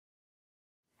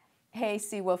Hey,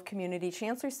 Seawolf community,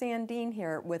 Chancellor Sandine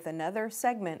here with another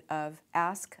segment of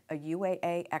Ask a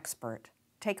UAA Expert.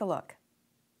 Take a look.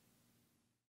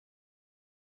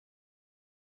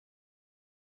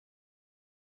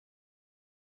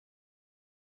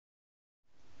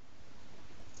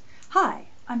 Hi,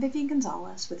 I'm Vivian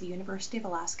Gonzalez with the University of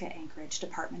Alaska Anchorage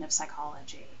Department of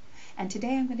Psychology, and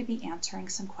today I'm going to be answering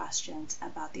some questions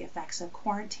about the effects of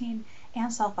quarantine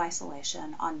and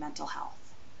self-isolation on mental health.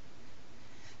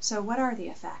 So what are the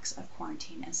effects of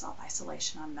quarantine and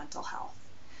self-isolation on mental health?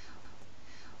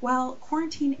 Well,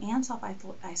 quarantine and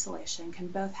self-isolation can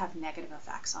both have negative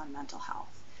effects on mental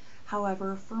health.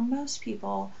 However, for most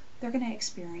people, they're going to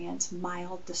experience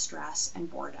mild distress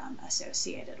and boredom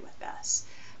associated with this.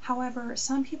 However,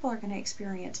 some people are going to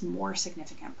experience more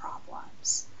significant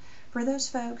problems. For those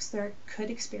folks, they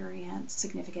could experience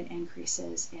significant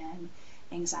increases in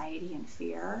anxiety and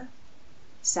fear,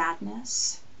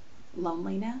 sadness,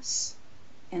 loneliness,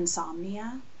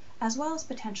 insomnia, as well as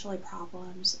potentially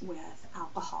problems with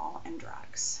alcohol and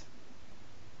drugs.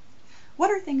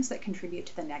 What are things that contribute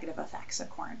to the negative effects of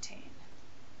quarantine?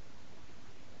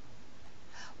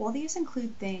 Well, these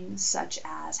include things such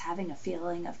as having a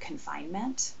feeling of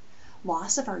confinement,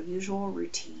 loss of our usual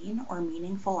routine or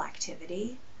meaningful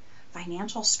activity,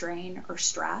 financial strain or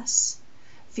stress,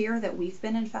 fear that we've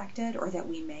been infected or that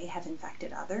we may have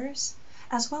infected others,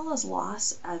 as well as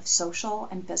loss of social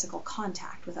and physical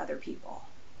contact with other people.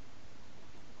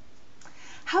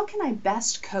 How can I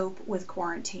best cope with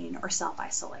quarantine or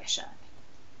self-isolation?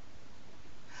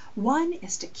 One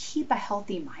is to keep a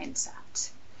healthy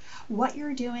mindset. What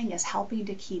you're doing is helping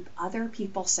to keep other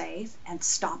people safe and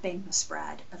stopping the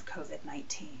spread of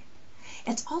COVID-19.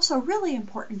 It's also really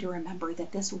important to remember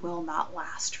that this will not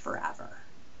last forever.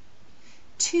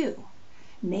 2,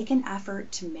 make an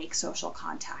effort to make social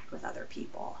contact with other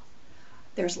people.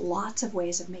 There's lots of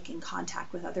ways of making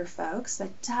contact with other folks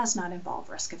that does not involve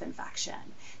risk of infection.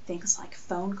 Things like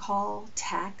phone call,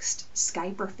 text,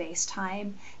 Skype or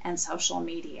FaceTime, and social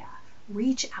media.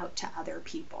 Reach out to other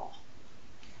people.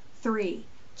 3,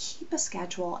 keep a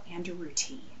schedule and a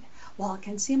routine. While it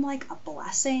can seem like a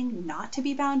blessing not to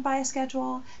be bound by a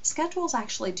schedule, schedules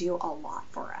actually do a lot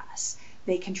for us.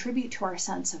 They contribute to our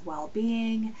sense of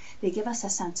well-being, they give us a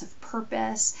sense of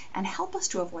purpose, and help us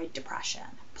to avoid depression.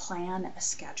 Plan a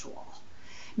schedule.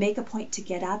 Make a point to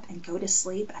get up and go to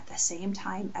sleep at the same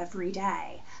time every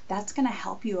day. That's going to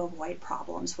help you avoid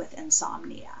problems with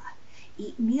insomnia.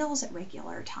 Eat meals at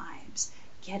regular times.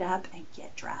 Get up and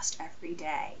get dressed every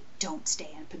day. Don't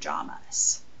stay in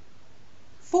pajamas.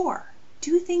 4,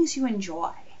 do things you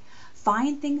enjoy.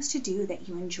 Find things to do that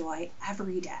you enjoy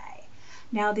every day.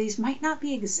 Now, these might not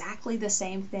be exactly the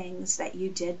same things that you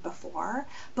did before,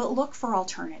 but look for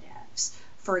alternatives.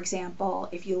 For example,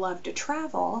 if you love to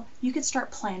travel, you could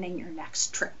start planning your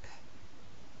next trip.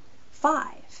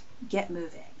 5, get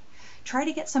moving. Try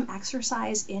to get some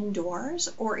exercise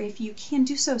indoors, or if you can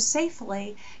do so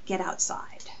safely, get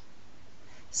outside.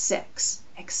 6,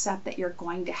 accept that you're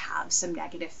going to have some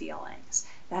negative feelings.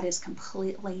 That is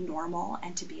completely normal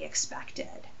and to be expected.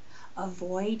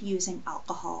 Avoid using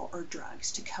alcohol or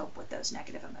drugs to cope with those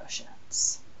negative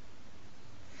emotions.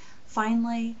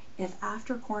 Finally, if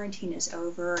after quarantine is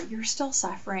over, you're still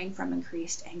suffering from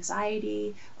increased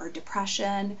anxiety or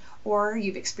depression, or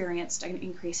you've experienced an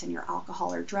increase in your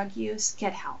alcohol or drug use,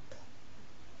 get help.